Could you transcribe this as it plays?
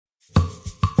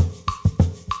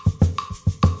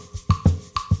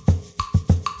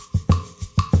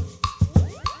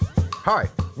Hi,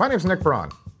 my name's Nick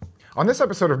Braun. On this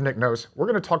episode of Nick Knows, we're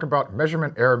going to talk about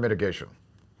measurement error mitigation.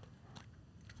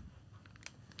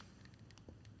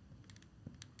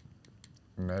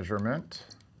 Measurement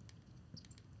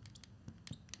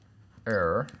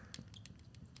error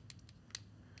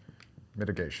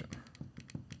mitigation.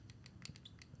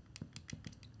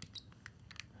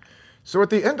 So at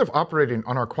the end of operating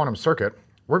on our quantum circuit,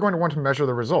 we're going to want to measure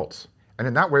the results. And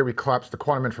in that way, we collapse the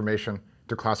quantum information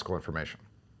to classical information.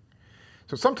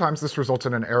 So sometimes this results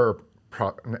in an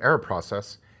error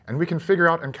process, and we can figure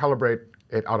out and calibrate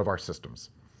it out of our systems.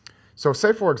 So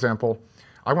say, for example,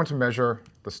 I want to measure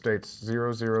the states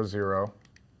 0, 0, 0,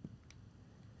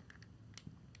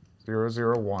 0,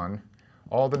 0, 1,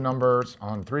 all the numbers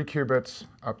on 3 qubits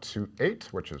up to 8,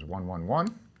 which is 1, 1,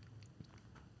 1.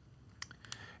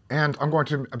 And I'm going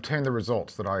to obtain the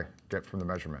results that I get from the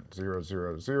measurement, 0,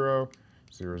 0, 0,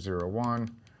 0, 0, 1,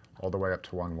 all the way up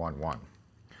to 1, 1, 1.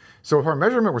 So if our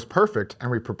measurement was perfect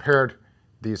and we prepared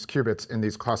these qubits in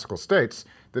these classical states,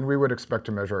 then we would expect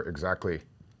to measure exactly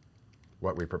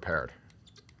what we prepared.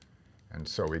 And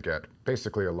so we get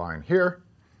basically a line here.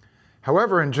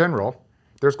 However, in general,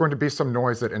 there's going to be some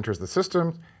noise that enters the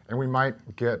system, and we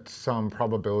might get some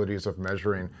probabilities of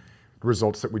measuring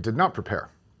results that we did not prepare.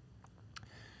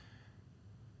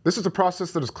 This is a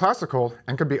process that is classical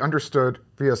and can be understood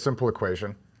via a simple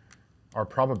equation. Our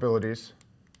probabilities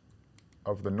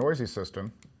of the noisy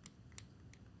system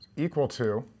is equal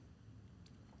to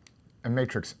a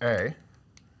matrix A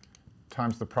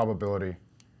times the probability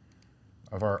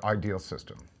of our ideal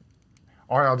system.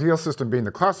 Our ideal system being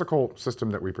the classical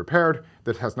system that we prepared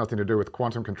that has nothing to do with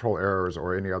quantum control errors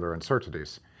or any other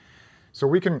uncertainties. So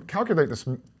we can calculate this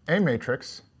A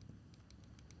matrix,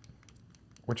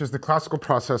 which is the classical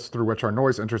process through which our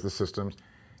noise enters the system,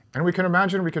 and we can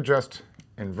imagine we could just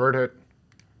invert it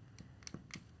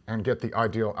and get the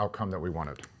ideal outcome that we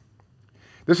wanted.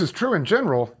 This is true in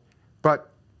general,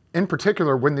 but in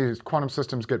particular, when these quantum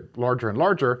systems get larger and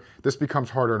larger, this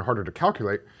becomes harder and harder to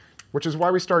calculate, which is why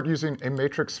we start using a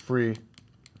matrix-free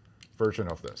version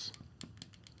of this.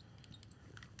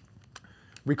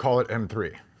 We call it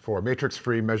M3 for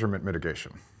matrix-free measurement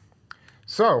mitigation.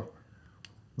 So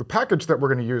the package that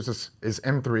we're going to use is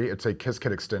M3. It's a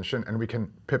Qiskit extension, and we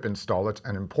can pip install it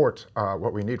and import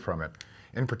what we need from it.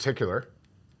 In particular,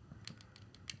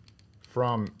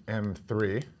 from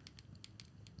M3,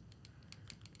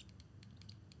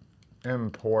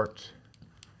 import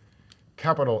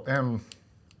capital M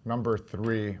number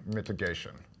 3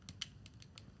 mitigation.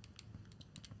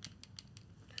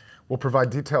 We'll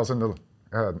provide details in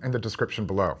the description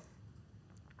below.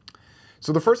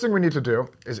 So the first thing we need to do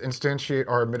is instantiate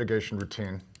our mitigation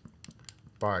routine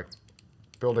by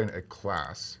building a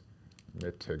class,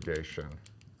 mitigation.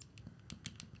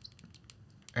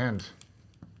 And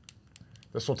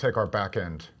this will take our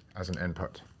backend as an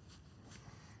input.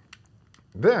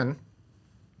 Then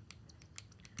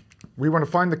we want to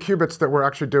find the qubits that we're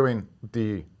actually doing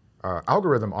the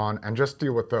algorithm on and just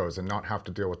deal with those and not have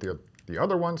to deal with the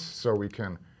other ones. So we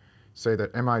can say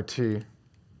that MIT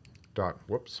dot,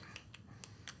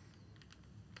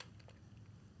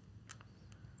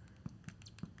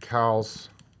 cals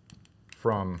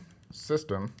from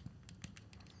system.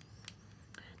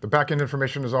 The backend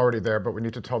information is already there, but we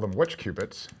need to tell them which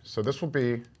qubits. So this will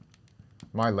be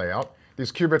my layout.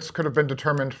 These qubits could have been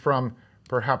determined from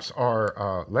perhaps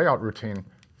our layout routine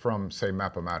from, say,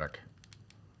 Mapomatic.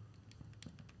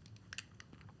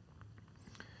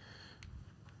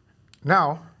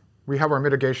 Now we have our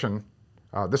mitigation.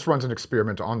 This runs an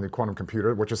experiment on the quantum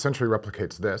computer, which essentially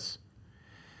replicates this.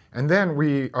 And then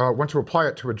we want to apply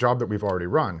it to a job that we've already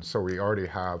run. So we already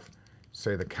have,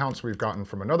 say, the counts we've gotten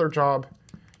from another job.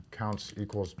 Counts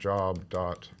equals job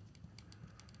dot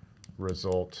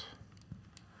result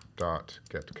dot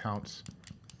get counts.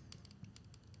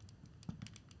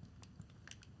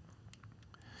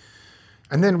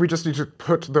 And then we just need to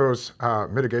put those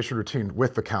mitigation routine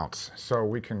with the counts. So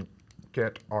we can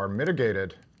get our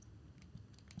mitigated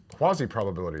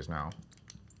quasi-probabilities now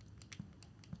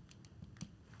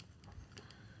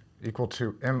equal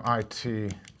to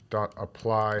MIT dot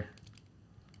apply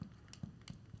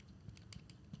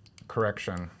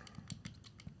correction.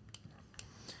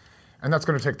 And that's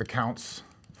going to take the counts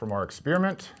from our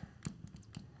experiment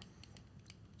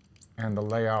and the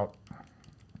layout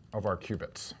of our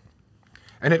qubits.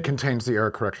 And it contains the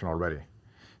error correction already.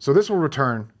 So this will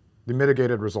return the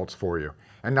mitigated results for you.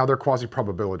 And now they're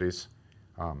quasi-probabilities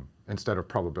instead of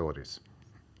probabilities.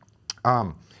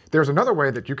 There's another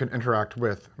way that you can interact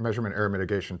with measurement error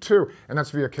mitigation too, and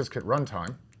that's via Qiskit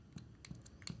runtime.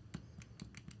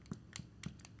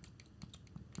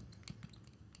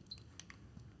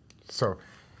 So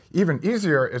even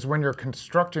easier is when you're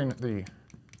constructing the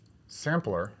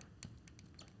sampler,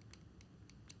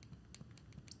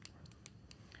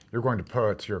 you're going to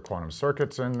put your quantum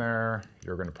circuits in there.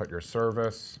 You're going to put your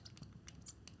service.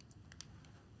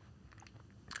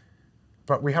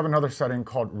 But we have another setting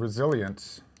called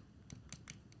resilience.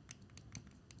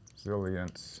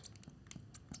 Resilience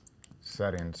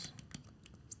settings.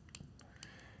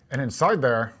 And inside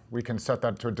there, we can set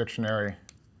that to a dictionary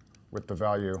with the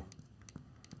value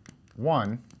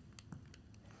 1,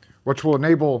 which will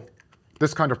enable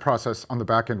this kind of process on the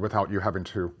back end without you having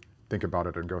to think about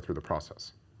it and go through the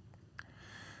process.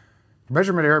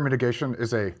 Measurement error mitigation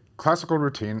is a classical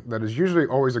routine that is usually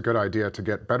always a good idea to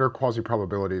get better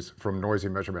quasi-probabilities from noisy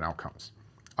measurement outcomes.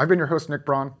 I've been your host, Nick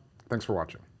Braun. Thanks for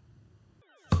watching.